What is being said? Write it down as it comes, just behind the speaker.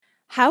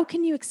How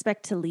can you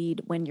expect to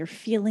lead when you're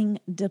feeling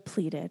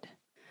depleted?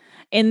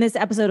 In this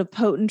episode of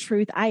Potent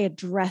Truth, I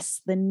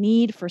address the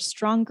need for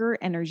stronger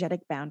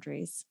energetic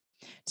boundaries.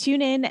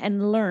 Tune in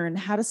and learn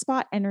how to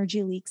spot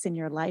energy leaks in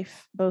your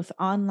life, both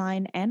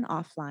online and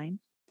offline.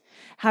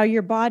 How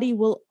your body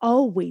will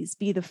always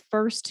be the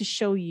first to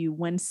show you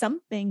when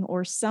something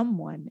or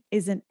someone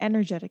isn't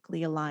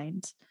energetically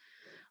aligned.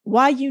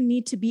 Why you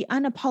need to be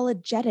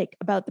unapologetic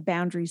about the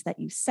boundaries that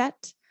you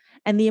set,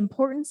 and the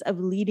importance of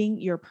leading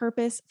your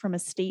purpose from a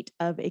state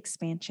of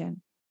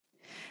expansion.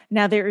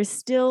 Now, there is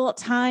still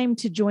time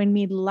to join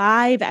me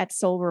live at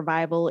Soul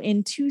Revival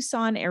in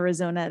Tucson,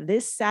 Arizona,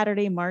 this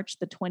Saturday, March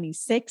the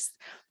 26th.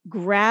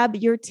 Grab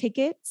your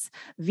tickets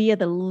via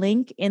the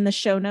link in the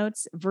show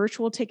notes.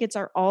 Virtual tickets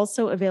are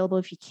also available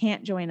if you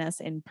can't join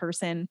us in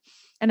person.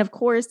 And of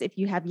course, if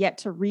you have yet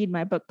to read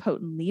my book,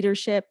 Potent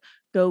Leadership,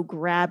 go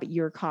grab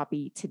your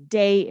copy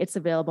today. It's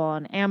available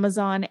on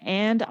Amazon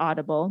and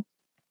Audible.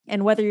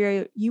 And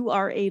whether you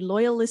are a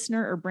loyal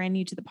listener or brand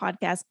new to the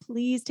podcast,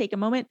 please take a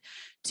moment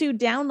to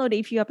download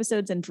a few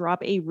episodes and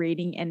drop a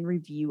rating and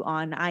review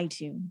on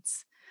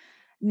iTunes.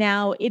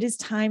 Now, it is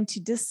time to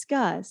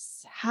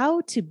discuss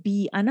how to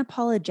be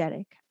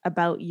unapologetic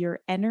about your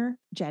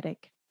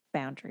energetic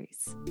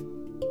boundaries.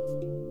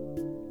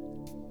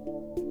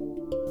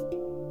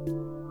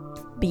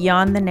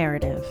 Beyond the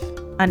narrative,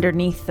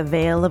 underneath the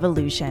veil of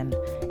illusion,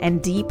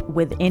 and deep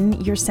within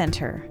your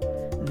center,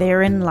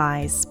 therein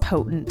lies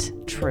potent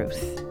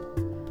truth.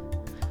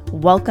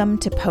 Welcome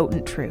to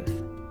Potent Truth,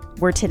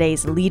 where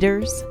today's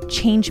leaders,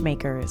 change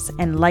makers,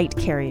 and light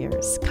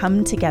carriers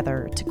come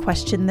together to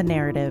question the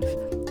narrative,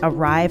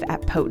 arrive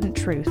at potent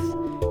truth,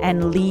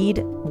 and lead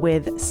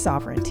with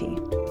sovereignty.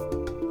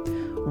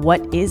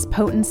 What is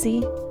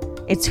potency?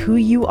 It's who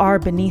you are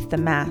beneath the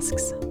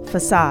masks,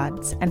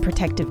 facades, and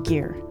protective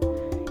gear.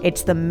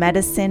 It's the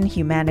medicine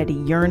humanity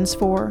yearns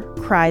for,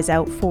 cries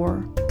out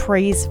for,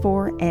 prays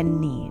for,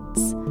 and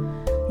needs.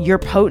 Your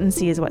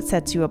potency is what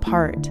sets you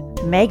apart,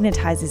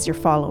 magnetizes your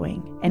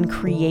following, and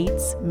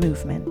creates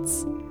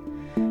movements.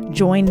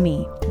 Join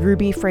me,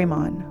 Ruby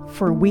Fremon,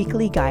 for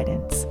weekly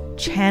guidance,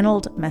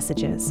 channeled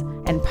messages,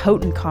 and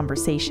potent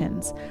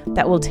conversations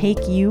that will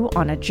take you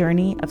on a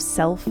journey of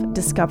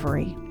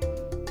self-discovery.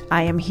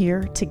 I am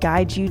here to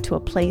guide you to a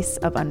place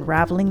of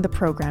unraveling the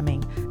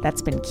programming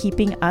that's been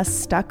keeping us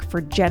stuck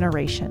for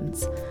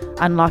generations,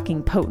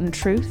 unlocking potent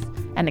truth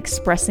and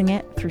expressing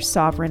it through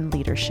sovereign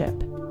leadership.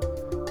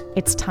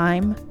 It's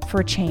time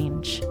for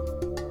change.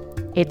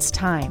 It's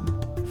time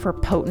for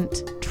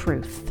potent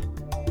truth.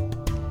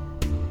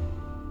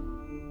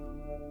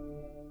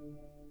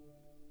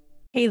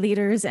 Hey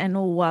leaders,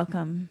 and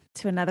welcome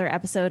to another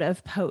episode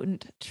of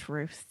Potent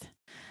Truth.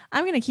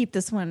 I'm going to keep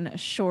this one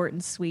short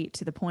and sweet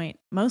to the point,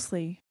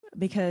 mostly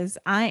because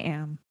I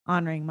am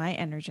honoring my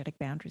energetic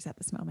boundaries at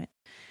this moment.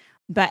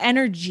 But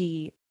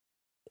energy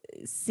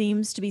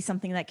seems to be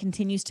something that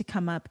continues to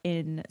come up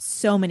in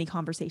so many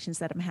conversations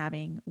that I'm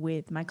having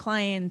with my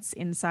clients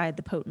inside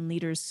the Potent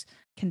Leaders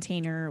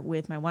container,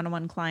 with my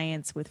one-on-one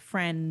clients, with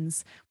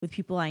friends, with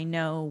people I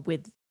know,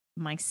 with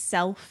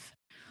myself.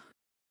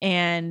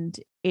 And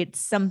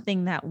it's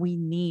something that we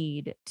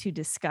need to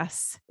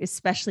discuss,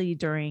 especially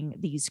during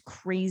these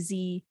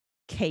crazy,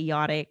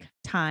 chaotic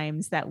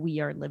times that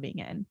we are living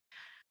in.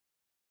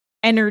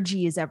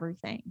 Energy is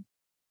everything.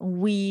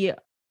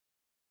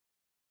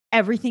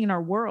 Everything in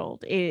our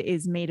world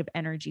is made of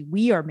energy.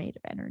 We are made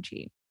of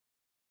energy.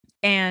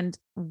 And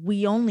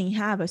we only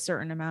have a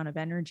certain amount of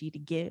energy to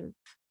give,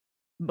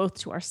 both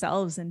to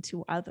ourselves and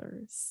to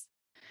others.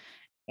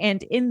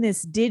 And in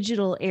this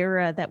digital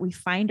era that we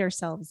find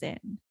ourselves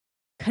in,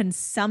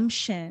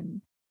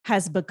 consumption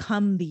has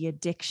become the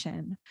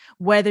addiction.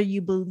 Whether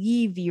you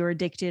believe you're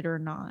addicted or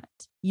not,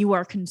 you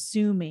are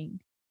consuming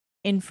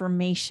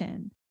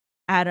information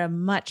at a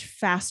much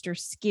faster,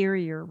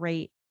 scarier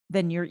rate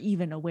than you're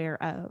even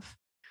aware of.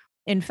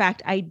 In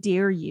fact, I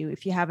dare you,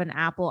 if you have an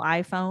Apple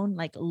iPhone,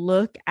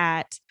 look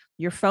at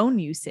your phone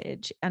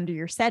usage under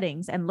your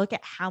settings and look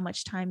at how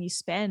much time you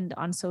spend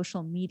on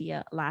social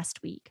media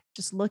last week.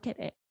 Just look at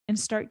it and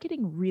start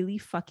getting really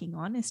fucking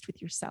honest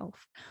with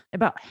yourself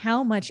about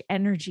how much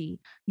energy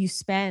you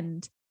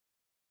spend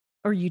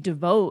or you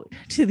devote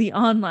to the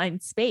online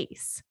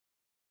space.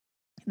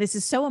 This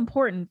is so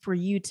important for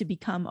you to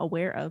become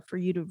aware of, for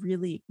you to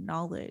really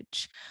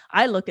acknowledge.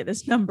 I look at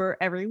this number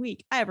every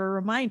week. I have a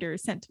reminder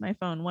sent to my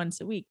phone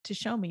once a week to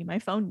show me my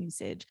phone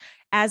usage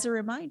as a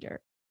reminder,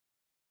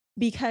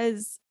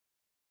 because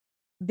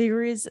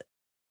there's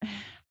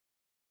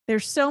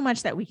so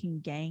much that we can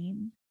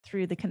gain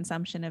through the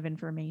consumption of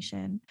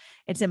information.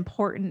 It's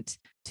important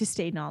to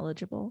stay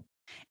knowledgeable.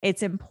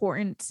 It's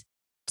important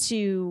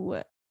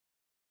to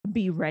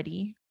be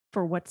ready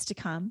for what's to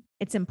come.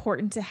 It's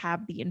important to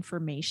have the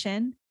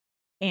information,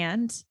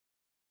 and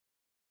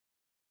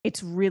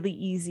it's really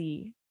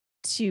easy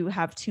to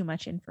have too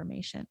much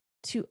information,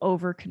 to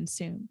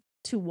overconsume,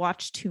 to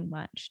watch too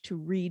much, to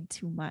read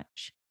too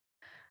much.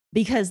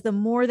 Because the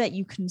more that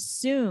you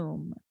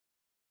consume,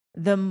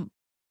 the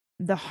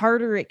the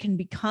harder it can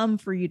become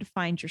for you to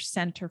find your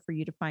center, for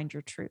you to find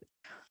your truth.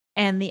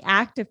 And the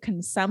act of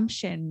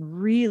consumption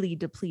really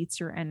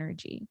depletes your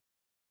energy.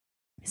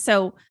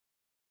 So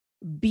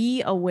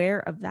be aware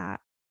of that,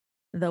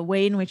 the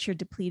way in which you're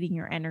depleting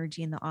your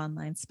energy in the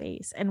online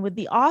space. And with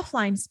the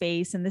offline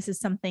space, and this is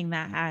something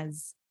that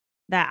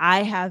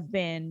I have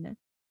been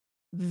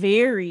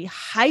very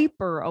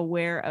hyper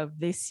aware of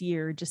this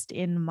year, just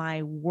in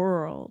my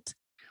world,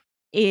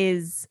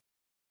 is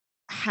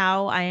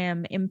how I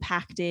am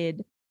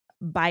impacted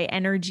by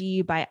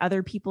energy, by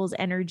other people's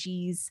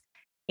energies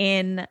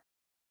in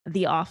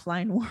the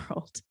offline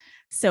world.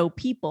 So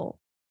people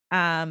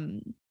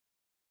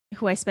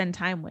who I spend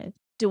time with,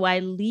 do I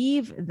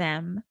leave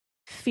them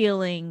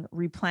feeling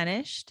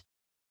replenished,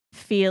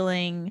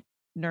 feeling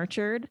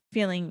nurtured,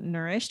 feeling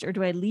nourished, or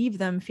do I leave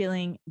them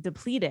feeling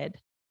depleted?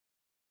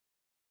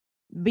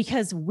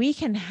 Because we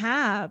can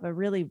have a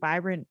really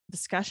vibrant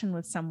discussion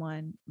with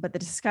someone, but the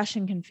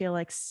discussion can feel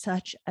like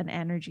such an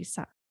energy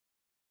suck,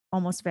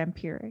 almost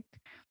vampiric.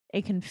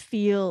 It can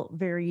feel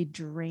very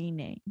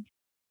draining.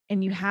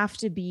 And you have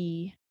to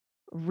be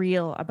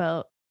real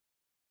about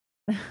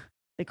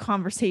the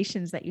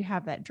conversations that you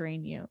have that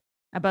drain you,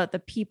 about the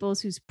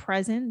people's whose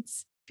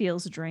presence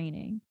feels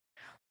draining,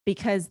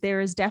 because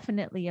there is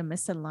definitely a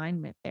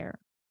misalignment there.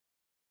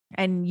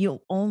 And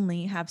you'll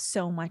only have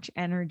so much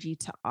energy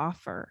to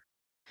offer.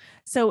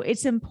 So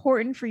it's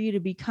important for you to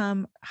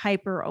become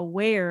hyper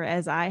aware,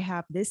 as I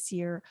have this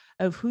year,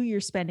 of who you're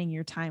spending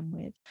your time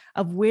with,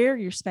 of where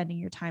you're spending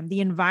your time,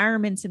 the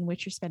environments in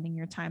which you're spending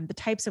your time, the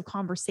types of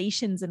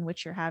conversations in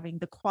which you're having,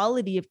 the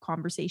quality of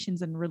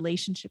conversations and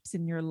relationships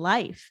in your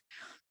life.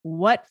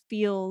 What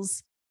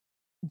feels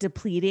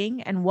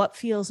depleting and what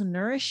feels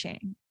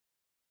nourishing,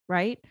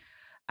 right?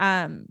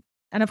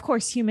 And of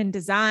course, human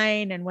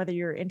design and whether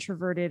you're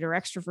introverted or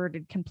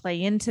extroverted can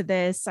play into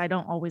this. I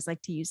don't always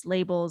like to use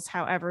labels.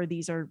 However,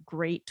 these are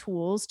great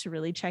tools to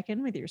really check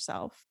in with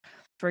yourself.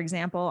 For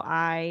example,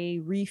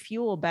 I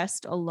refuel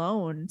best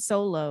alone,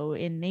 solo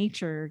in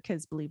nature,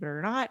 because believe it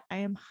or not, I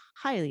am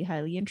highly,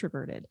 highly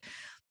introverted.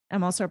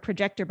 I'm also a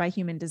projector by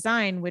human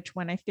design, which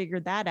when I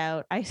figured that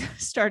out, I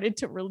started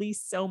to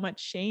release so much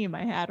shame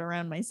I had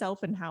around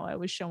myself and how I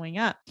was showing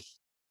up.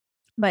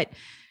 But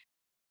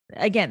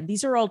again,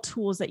 these are all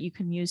tools that you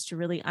can use to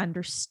really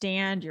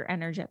understand your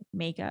energetic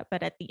makeup.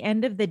 But at the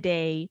end of the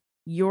day,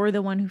 you're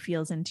the one who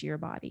feels into your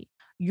body.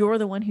 You're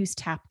the one who's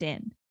tapped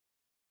in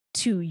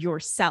to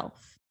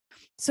yourself.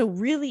 So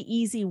really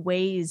easy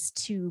ways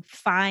to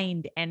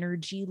find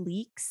energy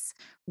leaks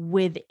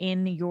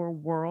within your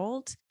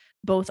world,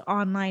 both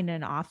online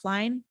and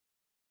offline,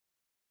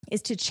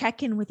 is to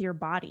check in with your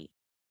body.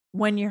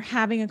 When you're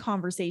having a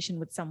conversation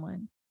with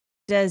someone,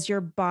 does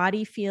your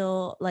body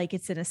feel like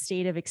it's in a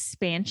state of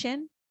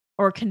expansion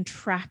or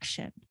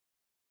contraction?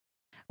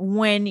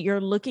 When you're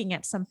looking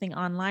at something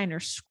online or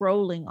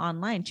scrolling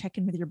online, check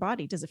in with your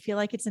body. Does it feel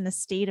like it's in a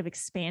state of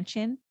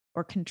expansion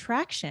or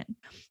contraction?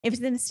 If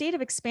it's in a state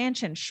of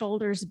expansion,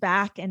 shoulders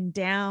back and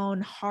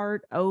down,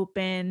 heart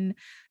open,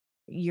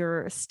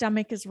 your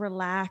stomach is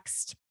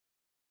relaxed,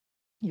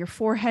 your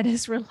forehead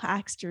is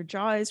relaxed, your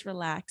jaw is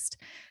relaxed,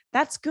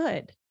 that's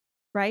good,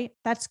 right?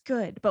 That's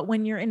good. But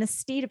when you're in a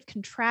state of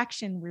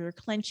contraction where you're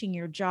clenching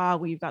your jaw,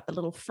 where you've got the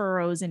little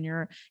furrows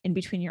in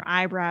between your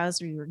eyebrows,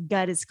 or your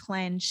gut is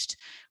clenched,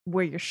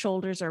 where your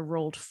shoulders are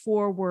rolled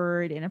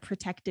forward in a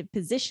protective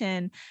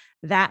position,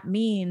 that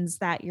means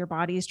that your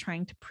body is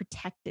trying to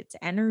protect its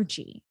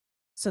energy.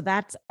 So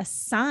that's a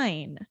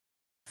sign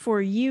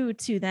for you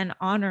to then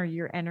honor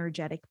your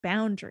energetic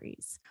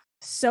boundaries.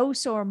 So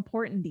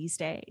important these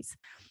days.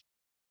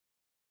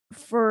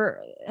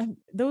 For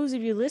those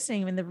of you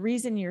listening, and the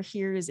reason you're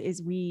here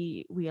is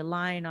we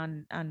align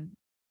on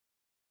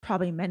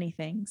probably many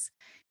things.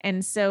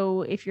 And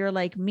so if you're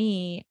like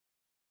me,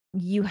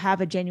 you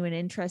have a genuine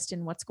interest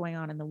in what's going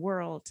on in the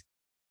world,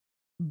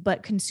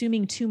 but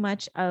consuming too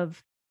much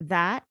of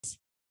that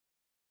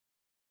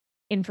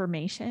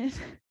information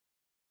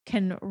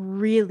can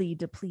really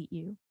deplete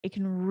you. It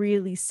can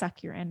really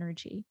suck your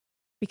energy,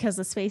 because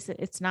let's face it,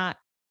 it's not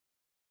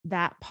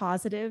that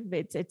positive.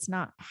 It's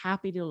not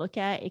happy to look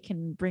at. It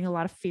can bring a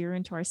lot of fear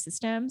into our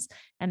systems.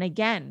 And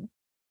again,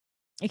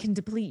 it can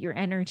deplete your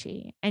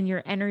energy, and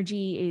your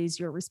energy is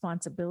your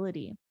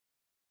responsibility.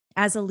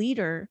 As a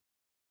leader,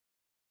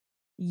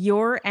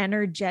 your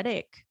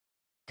energetic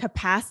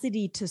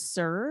capacity to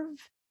serve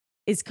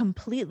is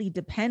completely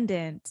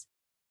dependent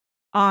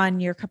on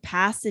your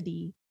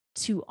capacity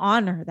to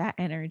honor that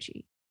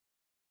energy.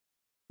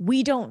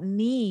 We don't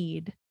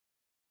need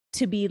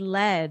to be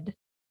led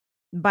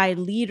by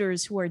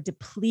leaders who are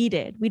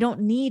depleted. We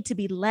don't need to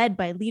be led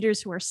by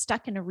leaders who are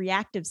stuck in a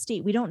reactive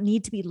state. We don't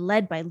need to be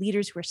led by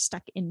leaders who are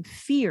stuck in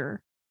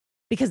fear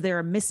because they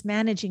are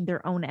mismanaging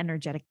their own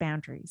energetic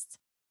boundaries.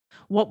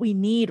 What we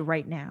need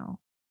right now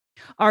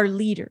are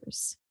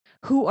leaders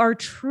who are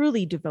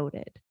truly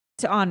devoted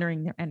to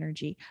honoring their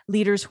energy,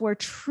 leaders who are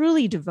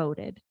truly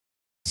devoted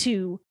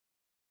to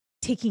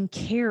taking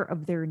care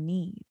of their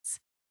needs,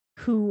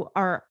 who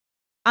are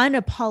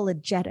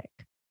unapologetic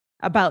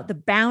about the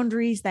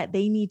boundaries that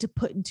they need to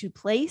put into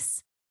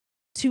place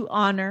to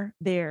honor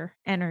their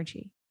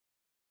energy.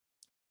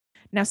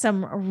 Now,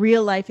 some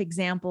real life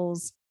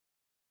examples.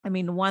 I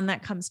mean, one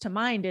that comes to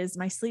mind is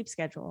my sleep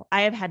schedule.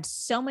 I have had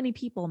so many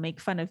people make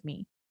fun of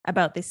me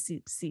about this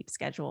sleep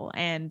schedule.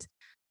 And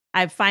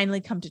I've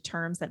finally come to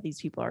terms that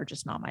these people are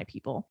just not my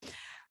people.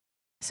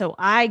 So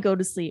I go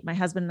to sleep. My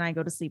husband and I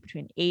go to sleep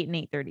between 8 and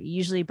 8:30.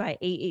 Usually by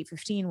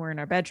 8:15, we're in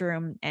our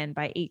bedroom. And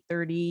by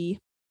 8:30,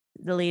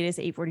 the latest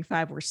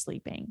 8:45, we're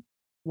sleeping.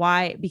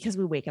 Why? Because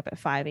we wake up at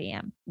 5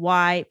 a.m.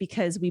 Why?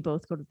 Because we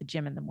both go to the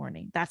gym in the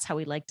morning. That's how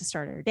we like to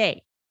start our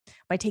day,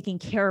 by taking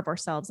care of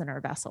ourselves and our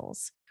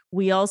vessels.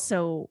 We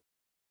also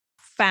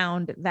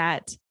found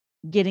that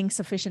getting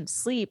sufficient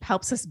sleep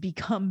helps us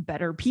become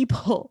better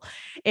people.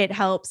 It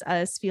helps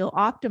us feel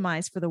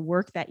optimized for the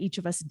work that each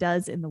of us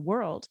does in the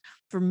world.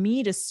 For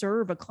me to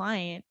serve a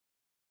client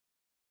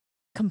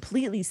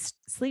completely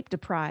sleep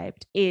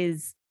deprived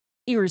is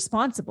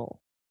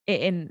irresponsible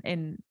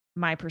in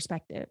my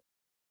perspective.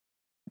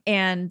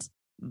 And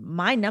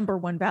my number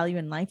one value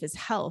in life is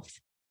health,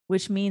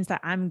 which means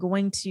that I'm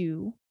going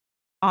to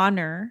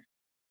honor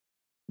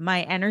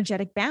my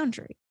energetic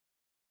boundary.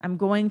 I'm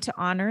going to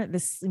honor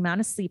this amount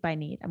of sleep I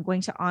need. I'm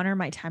going to honor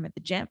my time at the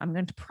gym. I'm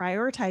going to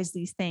prioritize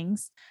these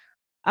things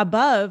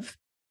above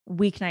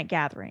weeknight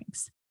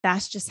gatherings.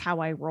 That's just how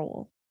I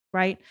roll,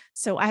 right?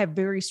 So I have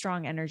very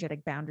strong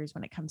energetic boundaries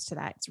when it comes to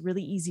that. It's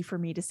really easy for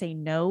me to say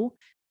no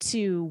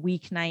to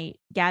weeknight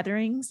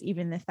gatherings,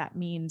 even if that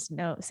means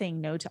saying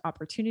no to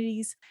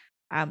opportunities,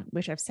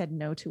 which I've said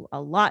no to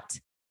a lot,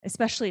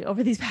 especially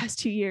over these past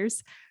 2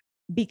 years,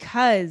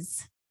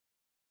 because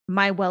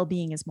my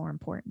well-being is more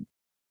important.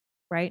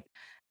 Right.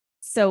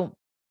 So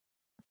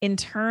in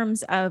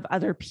terms of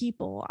other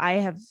people, I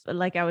have,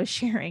 like I was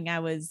sharing,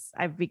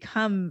 I've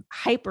become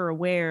hyper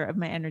aware of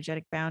my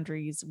energetic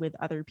boundaries with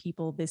other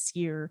people this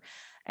year.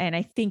 And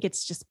I think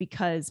it's just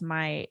because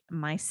my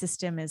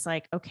system is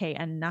like, okay,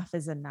 enough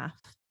is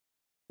enough.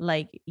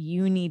 Like,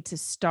 you need to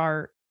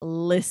start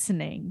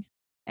listening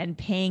and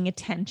paying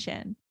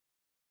attention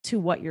to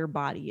what your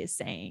body is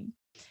saying.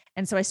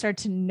 And so I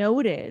started to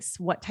notice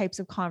what types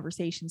of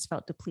conversations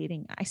felt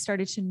depleting. I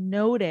started to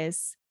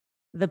notice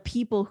the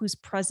people whose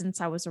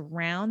presence I was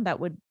around that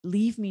would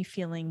leave me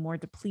feeling more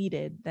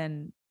depleted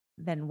than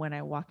when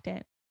I walked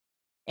in.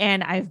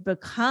 And I'm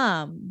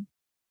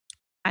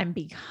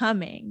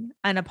becoming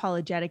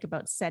unapologetic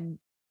about setting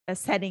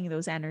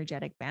those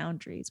energetic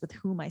boundaries with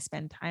whom I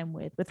spend time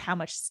with how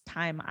much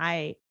time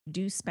I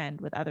do spend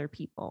with other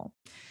people.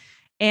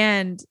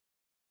 And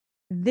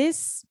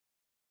this,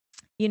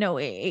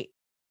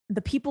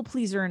 the people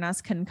pleaser in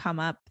us can come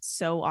up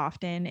so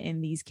often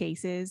in these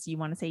cases. You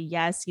want to say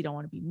yes, you don't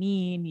want to be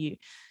mean,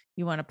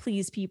 you want to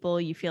please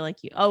people, you feel like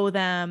you owe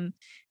them.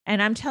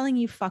 And I'm telling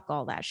you, fuck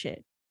all that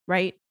shit,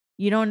 right?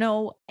 You don't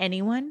know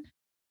anyone.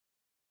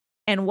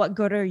 And what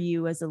good are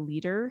you as a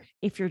leader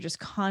if you're just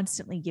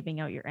constantly giving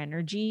out your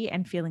energy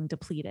and feeling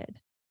depleted?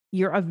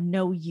 You're of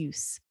no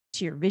use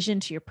to your vision,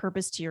 to your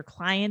purpose, to your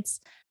clients,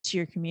 to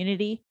your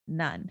community,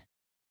 none.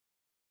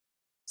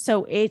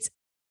 So it's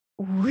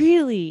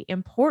really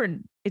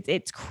important.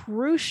 It's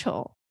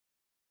crucial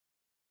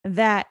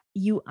that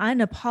you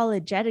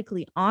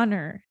unapologetically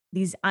honor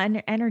these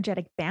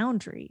energetic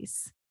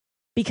boundaries,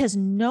 because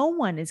no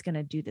one is going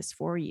to do this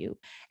for you.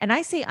 And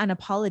I say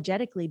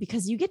unapologetically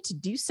because you get to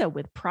do so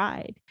with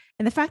pride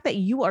and the fact that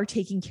you are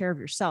taking care of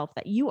yourself,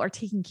 that you are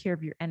taking care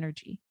of your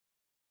energy.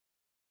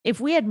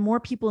 If we had more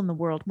people in the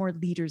world, more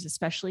leaders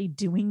especially,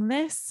 doing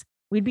this,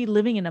 we'd be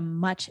living in a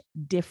much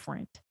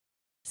different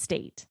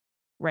state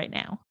right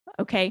now.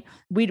 Okay.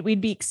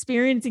 We'd be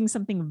experiencing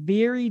something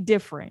very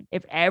different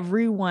if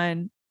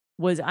everyone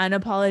was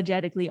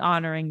unapologetically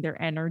honoring their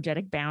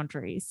energetic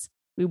boundaries.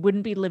 We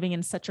wouldn't be living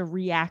in such a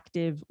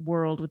reactive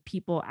world with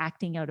people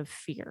acting out of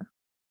fear.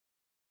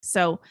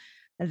 So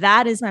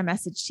that is my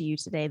message to you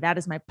today. That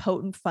is my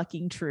potent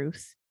fucking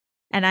truth.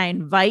 And I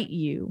invite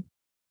you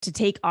to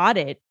take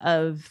audit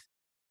of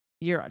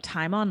your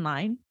time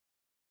online,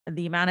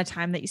 the amount of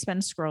time that you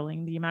spend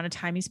scrolling, the amount of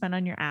time you spend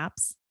on your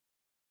apps.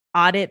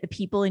 Audit the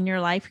people in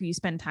your life who you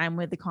spend time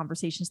with, the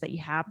conversations that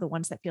you have, the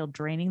ones that feel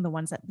draining, the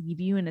ones that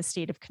leave you in a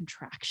state of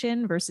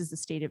contraction versus a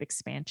state of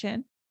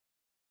expansion.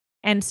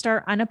 And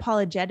start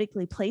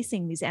unapologetically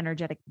placing these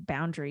energetic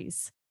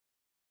boundaries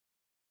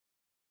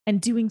and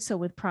doing so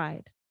with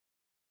pride.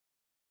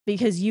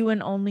 Because you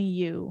and only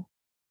you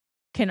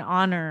can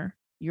honor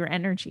your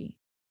energy,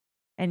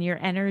 and your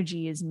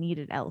energy is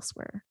needed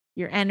elsewhere.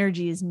 Your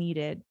energy is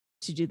needed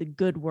to do the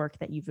good work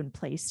that you've been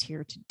placed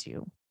here to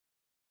do.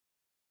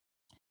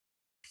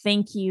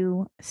 Thank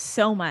you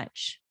so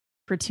much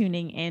for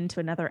tuning in to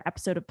another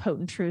episode of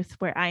Potent Truth,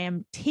 where I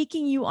am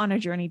taking you on a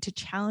journey to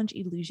challenge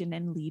illusion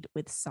and lead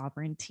with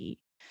sovereignty.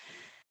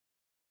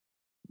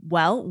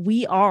 Well,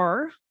 we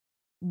are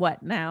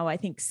what now? I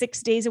think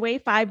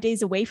 5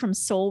 days away from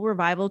Soul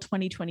Revival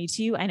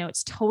 2022. I know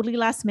it's totally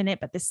last minute,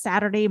 but this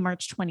Saturday,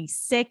 March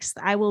 26th,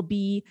 I will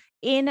be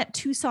in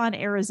Tucson,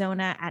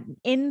 Arizona at an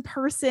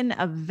in-person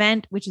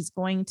event, which is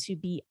going to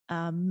be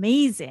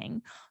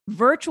amazing.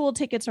 Virtual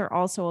tickets are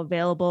also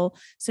available.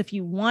 So if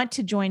you want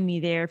to join me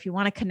there, if you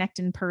want to connect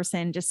in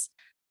person, just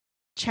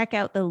check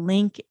out the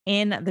link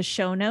in the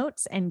show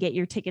notes and get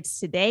your tickets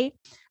today.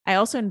 I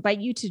also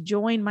invite you to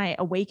join my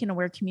Awake and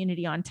Aware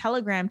community on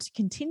Telegram to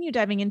continue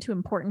diving into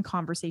important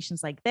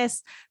conversations like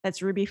this. That's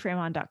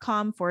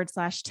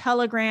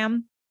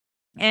rubyfremont.com/Telegram.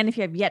 And if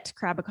you have yet to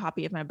grab a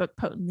copy of my book,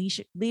 Potent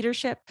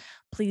Leadership,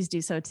 please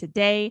do so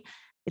today.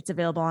 It's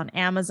available on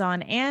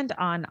Amazon and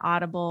on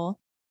Audible.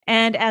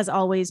 And as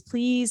always,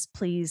 please,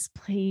 please,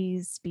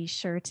 please be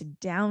sure to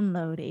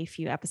download a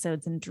few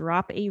episodes and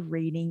drop a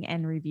rating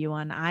and review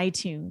on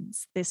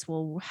iTunes. This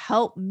will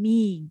help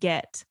me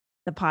get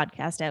the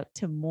podcast out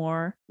to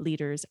more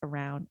leaders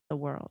around the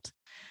world.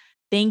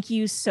 Thank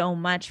you so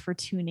much for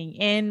tuning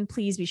in.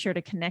 Please be sure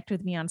to connect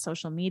with me on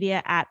social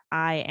media at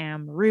I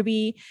Am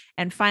Ruby.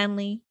 And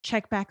finally,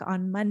 check back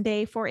on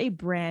Monday for a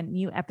brand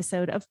new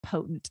episode of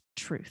Potent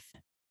Truth.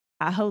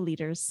 Aho,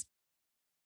 leaders.